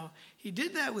is. Now, he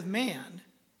did that with man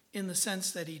in the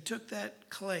sense that he took that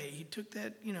clay, he took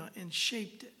that, and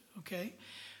shaped it, okay?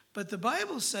 But the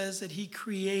Bible says that he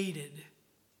created.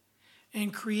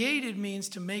 And created means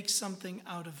to make something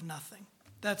out of nothing.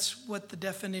 That's what the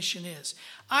definition is.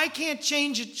 I can't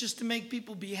change it just to make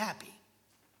people be happy.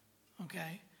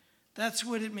 Okay? That's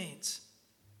what it means.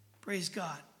 Praise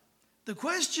God. The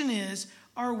question is,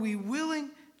 are we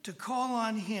willing to call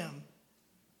on him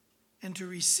and to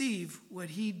receive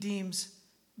what he deems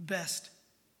best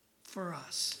for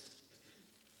us?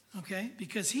 Okay?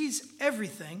 Because he's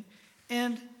everything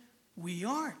and we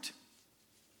aren't.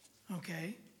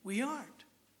 Okay? We aren't.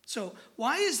 So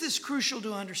why is this crucial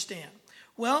to understand?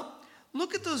 Well,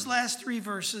 look at those last 3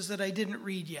 verses that I didn't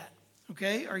read yet.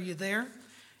 Okay? Are you there?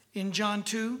 In John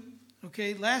 2.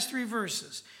 Okay? Last 3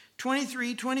 verses.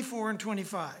 23, 24, and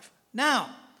 25.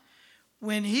 Now,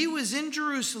 when he was in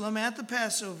Jerusalem at the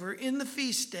Passover, in the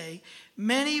feast day,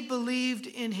 many believed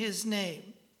in his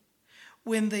name.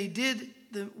 When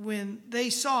they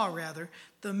saw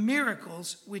the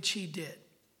miracles which he did.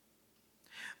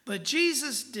 But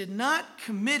Jesus did not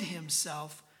commit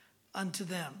himself unto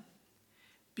them,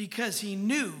 because he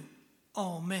knew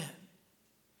all men.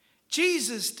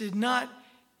 Jesus did not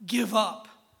give up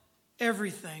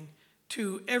everything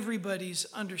to everybody's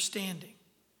understanding,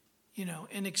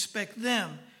 and expect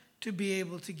them to be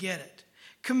able to get it.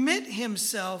 Commit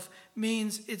himself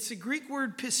means, it's a Greek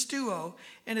word pisteuo,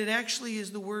 and it actually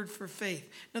is the word for faith.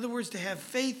 In other words, to have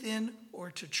faith in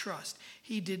or to trust.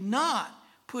 He did not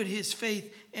put his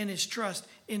faith and his trust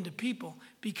into people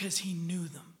because he knew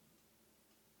them.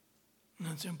 And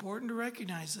it's important to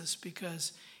recognize this,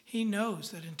 because he knows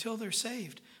that until they're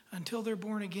saved, until they're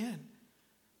born again,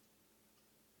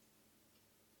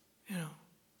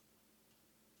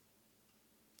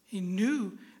 he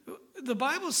knew. The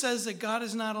Bible says that God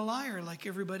is not a liar like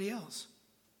everybody else.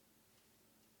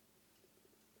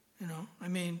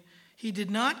 He did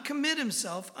not commit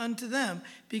himself unto them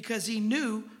because he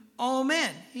knew all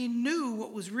men. He knew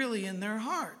what was really in their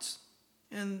hearts.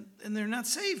 And they're not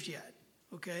saved yet.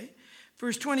 Okay?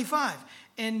 Verse 25.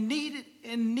 And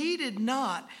needed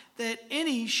not that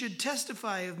any should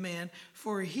testify of man,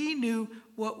 for he knew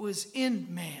what was in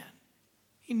man.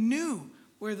 He knew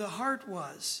where the heart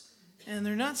was. And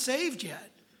they're not saved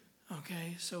yet.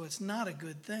 Okay? So it's not a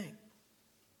good thing.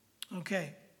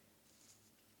 Okay.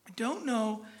 I don't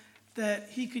know that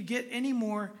he could get any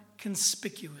more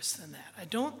conspicuous than that. I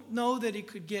don't know that it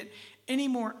could get any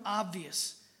more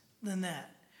obvious than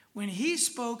that. When he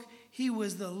spoke, he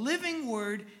was the living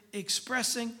word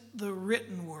expressing the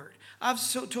written word. I've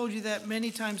told you that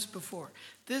many times before.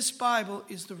 This Bible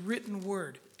is the written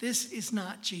word. This is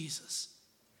not Jesus.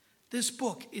 This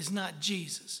book is not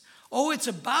Jesus. Oh, it's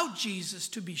about Jesus,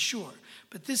 to be sure,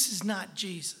 but this is not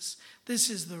Jesus. This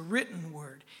is the written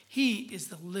word. He is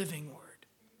the living word.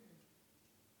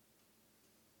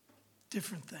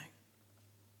 Different thing.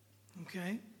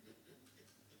 Okay?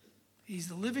 He's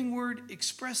the living word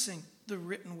expressing the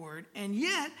written word. And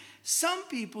yet, some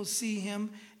people see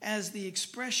him as the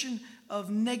expression of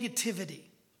negativity.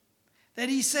 That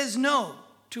he says no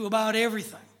to about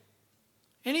everything.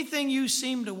 Anything you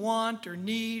seem to want or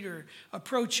need or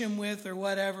approach him with or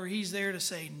whatever, he's there to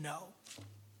say no.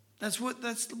 That's what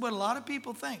a lot of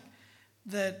people think.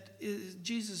 That is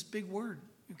Jesus' big word,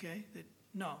 okay? That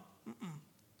no.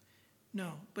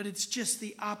 No, but it's just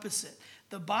the opposite.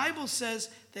 The Bible says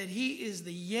that he is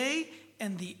the yea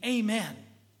and the amen.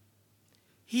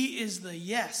 He is the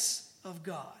yes of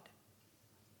God.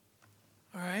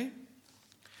 All right?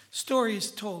 Story is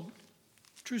told.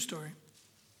 True story.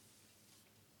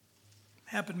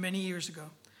 Happened many years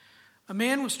ago. A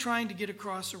man was trying to get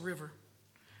across a river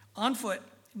on foot.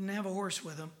 Didn't have a horse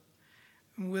with him.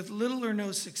 With little or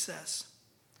no success.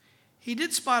 He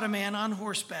did spot a man on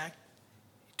horseback.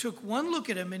 He took one look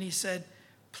at him and he said,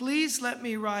 "Please let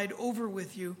me ride over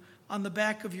with you on the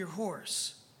back of your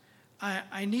horse.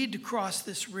 I need to cross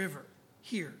this river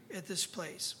here at this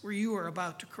place where you are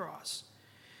about to cross."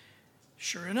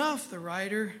 Sure enough, the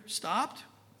rider stopped,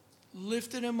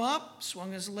 lifted him up,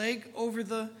 swung his leg over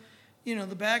the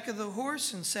back of the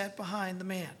horse and sat behind the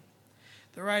man.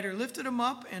 The rider lifted him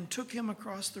up and took him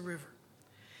across the river.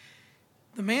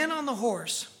 The man on the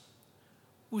horse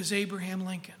was Abraham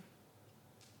Lincoln.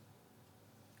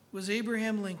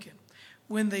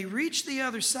 When they reached the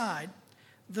other side,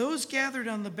 those gathered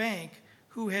on the bank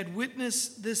who had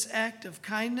witnessed this act of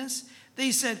kindness,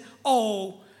 they said,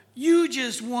 "Oh, you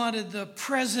just wanted the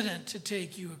president to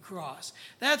take you across.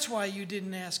 That's why you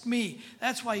didn't ask me.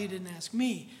 That's why you didn't ask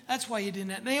me. That's why you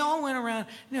didn't." They all went around,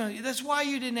 that's why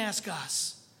you didn't ask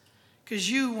us. Because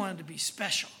you wanted to be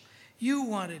special. You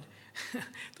wanted,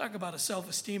 talk about a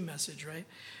self-esteem message, right?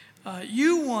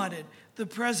 You wanted the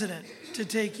president to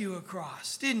take you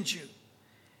across, didn't you?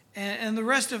 And the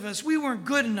rest of us, we weren't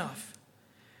good enough.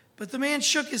 But the man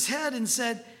shook his head and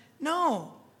said,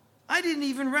 "No, I didn't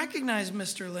even recognize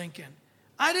Mr. Lincoln.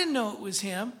 I didn't know it was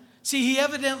him." See, he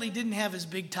evidently didn't have his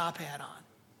big top hat on.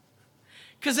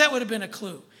 Because that would have been a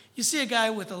clue. You see a guy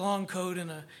with a long coat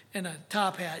and a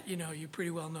top hat, you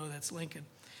pretty well know that's Lincoln,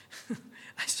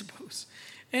 I suppose.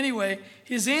 Anyway,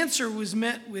 his answer was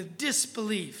met with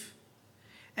disbelief.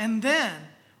 And then,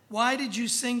 why did you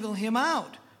single him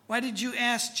out? Why did you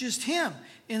ask just him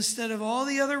instead of all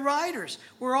the other riders?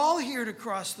 We're all here to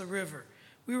cross the river.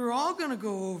 We were all going to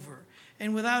go over.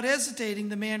 And without hesitating,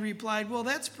 the man replied, "Well,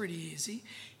 that's pretty easy."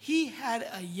 He had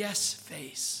a yes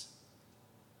face.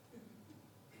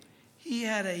 He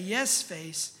had a yes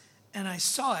face, and I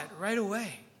saw it right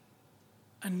away.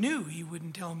 I knew he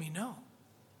wouldn't tell me no.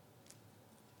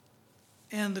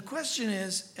 And the question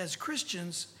is, as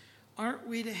Christians, aren't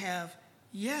we to have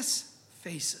yes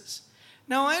faces?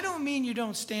 Now, I don't mean you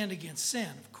don't stand against sin.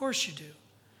 Of course you do.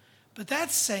 But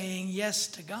that's saying yes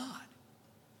to God.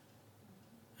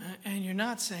 And you're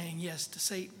not saying yes to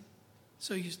Satan.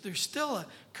 So there's still a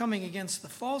coming against the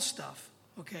false stuff.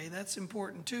 Okay, that's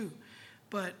important too.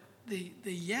 But the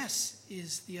yes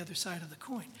is the other side of the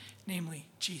coin, namely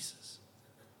Jesus.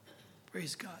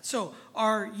 Praise God. So,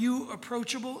 are you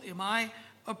approachable? Am I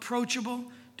approachable?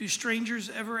 Do strangers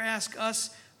ever ask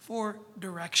us for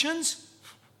directions?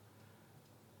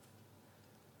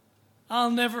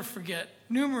 I'll never forget,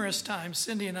 numerous times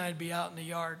Cindy and I'd be out in the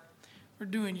yard. We're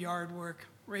doing yard work,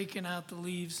 raking out the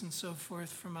leaves and so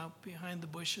forth from out behind the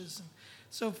bushes and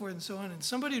so forth and so on. And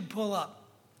somebody would pull up,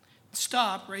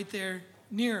 stop right there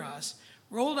near us,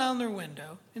 roll down their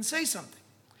window and say something.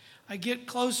 I get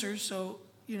closer, so,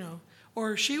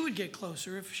 or she would get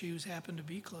closer if she happened to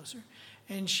be closer,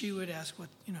 and she would ask what.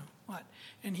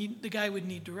 And the guy would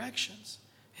need directions.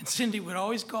 And Cindy would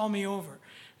always call me over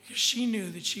because she knew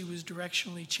that she was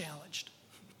directionally challenged.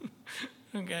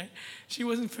 Okay? She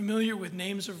wasn't familiar with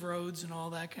names of roads and all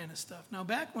that kind of stuff. Now,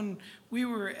 back when we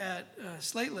were at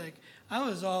Slate Lake, I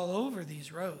was all over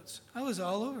these roads. I was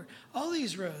all over all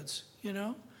these roads,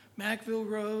 Mackville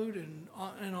Road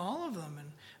and all of them,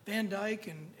 and Van Dyke,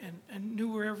 and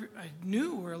knew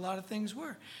where a lot of things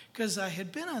were because I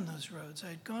had been on those roads. I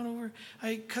had gone over,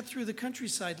 I cut through the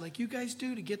countryside like you guys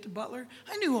do to get to Butler.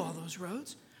 I knew all those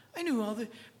roads. I knew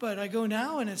but I go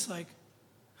now and it's like,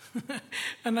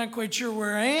 I'm not quite sure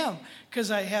where I am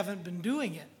because I haven't been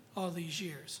doing it all these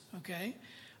years, okay?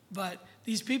 But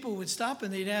these people would stop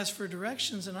and they'd ask for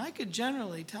directions, and I could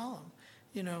generally tell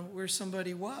them, where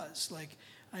somebody was. Like,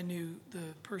 I knew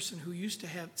the person who used to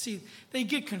have, they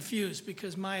get confused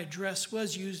because my address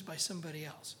was used by somebody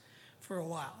else for a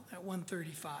while, at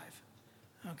 135,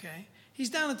 okay? He's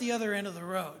down at the other end of the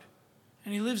road,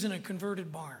 and he lives in a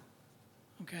converted barn,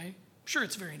 okay? Sure,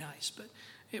 it's very nice, but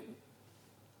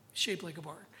shaped like a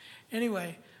barn.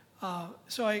 Anyway,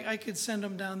 so I could send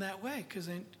them down that way because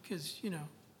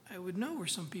I would know where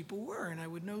some people were, and I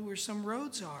would know where some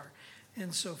roads are,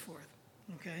 and so forth.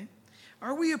 Okay?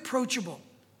 Are we approachable?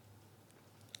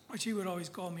 Or she would always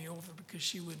call me over because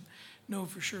she would know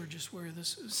for sure just where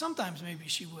this. Sometimes maybe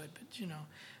she would, but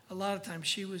a lot of times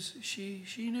she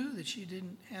knew that she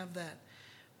didn't have that,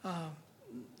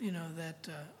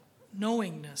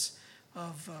 knowingness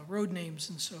of road names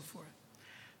and so forth.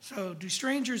 So, do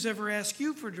strangers ever ask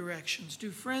you for directions?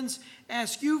 Do friends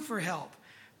ask you for help?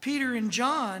 Peter and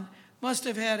John must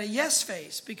have had a yes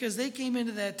face because they came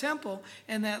into that temple,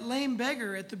 and that lame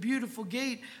beggar at the beautiful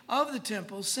gate of the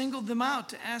temple singled them out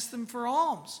to ask them for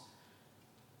alms.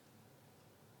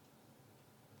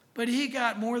 But he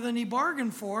got more than he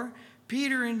bargained for.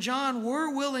 Peter and John were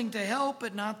willing to help,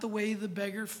 but not the way the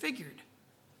beggar figured.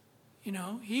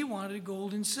 He wanted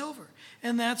gold and silver.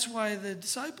 And that's why the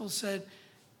disciples said,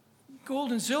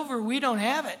 gold and silver, we don't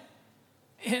have it.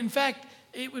 In fact,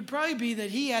 it would probably be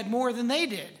that he had more than they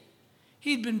did.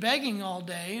 He'd been begging all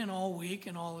day and all week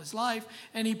and all his life,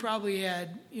 and he probably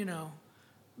had,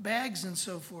 bags and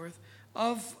so forth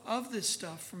of this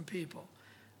stuff from people.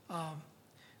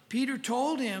 Peter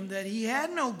told him that he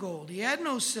had no gold, he had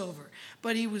no silver,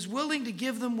 but he was willing to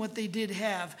give them what they did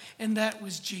have, and that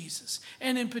was Jesus.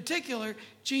 And in particular,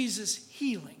 Jesus'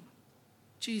 healing.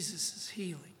 Jesus'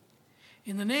 healing.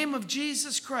 In the name of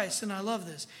Jesus Christ, and I love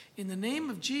this, in the name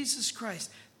of Jesus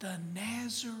Christ, the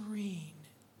Nazarene.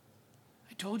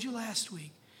 I told you last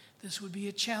week this would be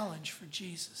a challenge for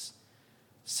Jesus,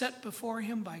 set before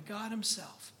him by God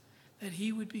himself, that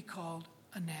he would be called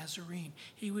a Nazarene.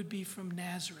 He would be from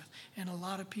Nazareth, and a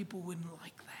lot of people wouldn't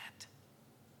like that.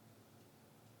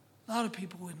 A lot of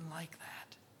people wouldn't like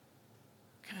that.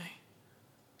 Okay?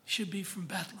 Should be from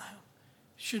Bethlehem.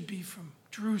 Should be from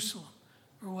Jerusalem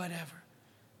or whatever.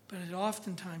 But it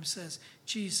oftentimes says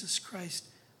Jesus Christ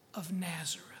of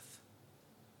Nazareth.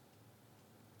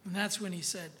 And that's when he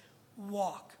said,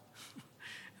 walk.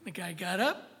 And the guy got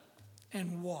up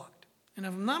and walked. And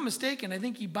if I'm not mistaken, I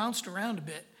think he bounced around a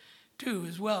bit too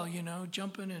as well,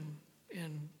 jumping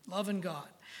and loving God.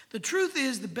 The truth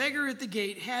is, the beggar at the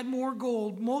gate had more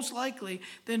gold, most likely,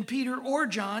 than Peter or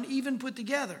John even put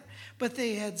together. But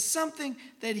they had something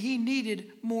that he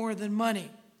needed more than money.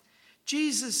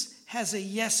 Jesus has a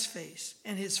yes face,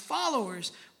 and his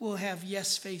followers will have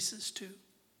yes faces too.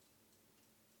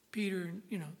 Peter,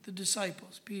 the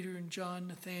disciples, Peter and John,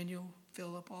 Nathaniel,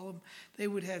 Philip, all of them, they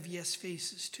would have yes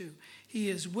faces too. He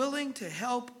is willing to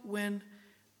help when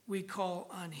we call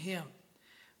on him.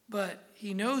 But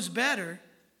he knows better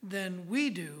than we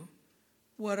do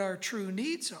what our true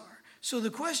needs are. So the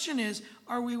question is,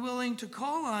 are we willing to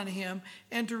call on him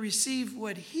and to receive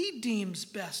what he deems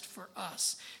best for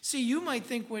us? See, you might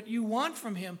think what you want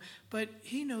from him, but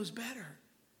he knows better.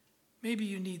 Maybe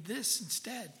you need this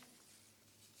instead.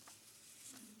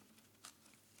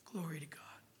 Glory to God.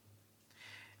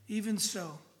 Even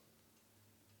so,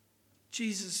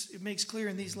 it makes clear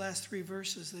in these last 3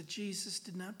 verses that Jesus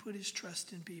did not put his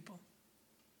trust in people.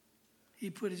 He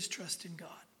put his trust in God.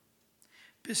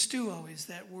 Pisteuo is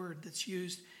that word that's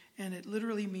used, and it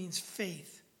literally means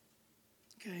faith.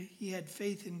 Okay? He had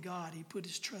faith in God. He put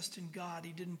his trust in God.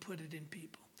 He didn't put it in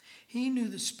people. He knew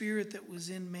the spirit that was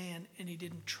in man, and he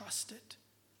didn't trust it.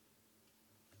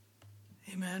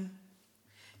 Amen?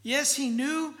 Yes, he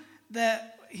knew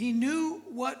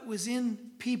what was in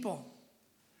people.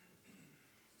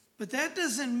 But that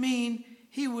doesn't mean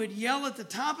he would yell at the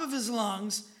top of his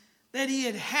lungs that he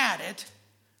had it.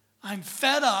 I'm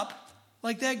fed up,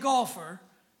 like that golfer,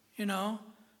 I'm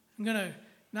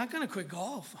not gonna quit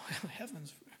golf.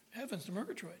 Heavens to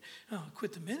Murgatroyd. I'll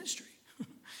quit the ministry.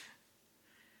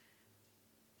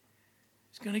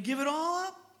 He's gonna give it all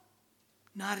up?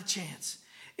 Not a chance.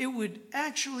 It would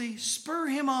actually spur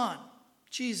him on.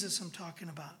 Jesus, I'm talking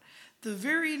about. The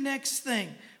very next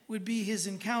thing would be his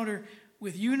encounter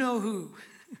with you-know-who.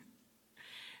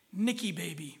 Nicky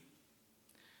baby.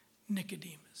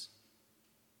 Nicodemus.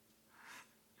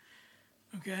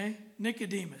 Okay?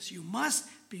 Nicodemus, you must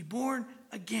be born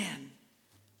again.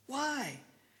 Why?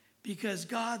 Because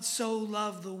God so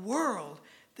loved the world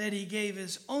that he gave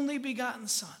his only begotten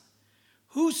Son.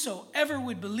 Whosoever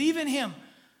would believe in him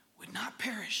would not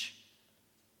perish,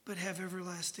 but have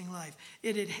everlasting life.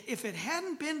 If it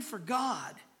hadn't been for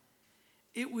God,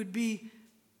 it would be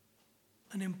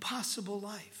an impossible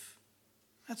life.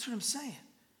 That's what I'm saying.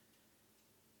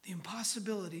 The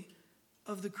impossibility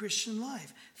of the Christian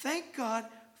life. Thank God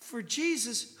for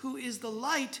Jesus, who is the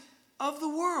light of the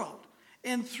world.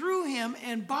 And through him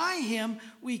and by him,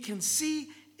 we can see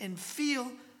and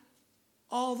feel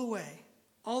all the way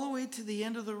all the way to the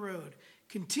end of the road,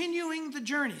 continuing the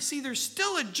journey. See, there's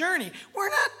still a journey. We're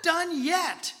not done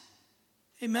yet.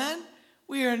 Amen?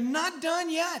 We are not done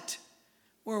yet.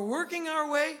 We're working our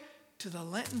way to the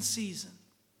Lenten season.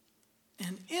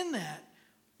 And in that,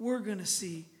 we're going to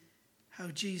see how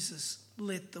Jesus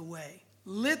lit the way.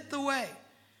 Lit the way.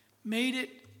 Made it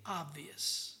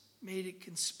obvious. Made it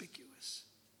conspicuous.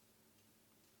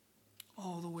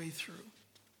 All the way through.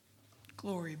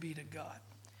 Glory be to God.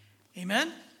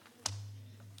 Amen?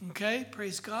 Okay,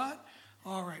 praise God.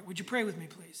 All right, would you pray with me,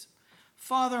 please?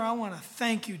 Father, I want to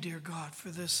thank you, dear God, for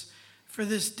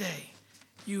this day.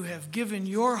 You have given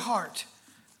your heart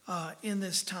in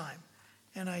this time.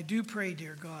 And I do pray,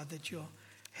 dear God, that you'll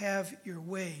have your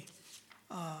way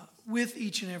with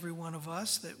each and every one of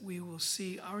us, that we will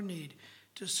see our need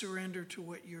to surrender to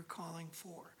what you're calling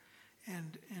for.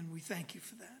 And we thank you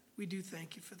for that. We do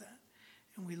thank you for that.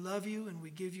 And we love you, and we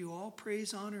give you all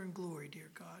praise, honor, and glory, dear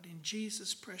God. In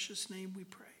Jesus' precious name we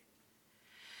pray.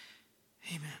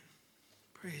 Amen.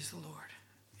 Praise the Lord.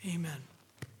 Amen.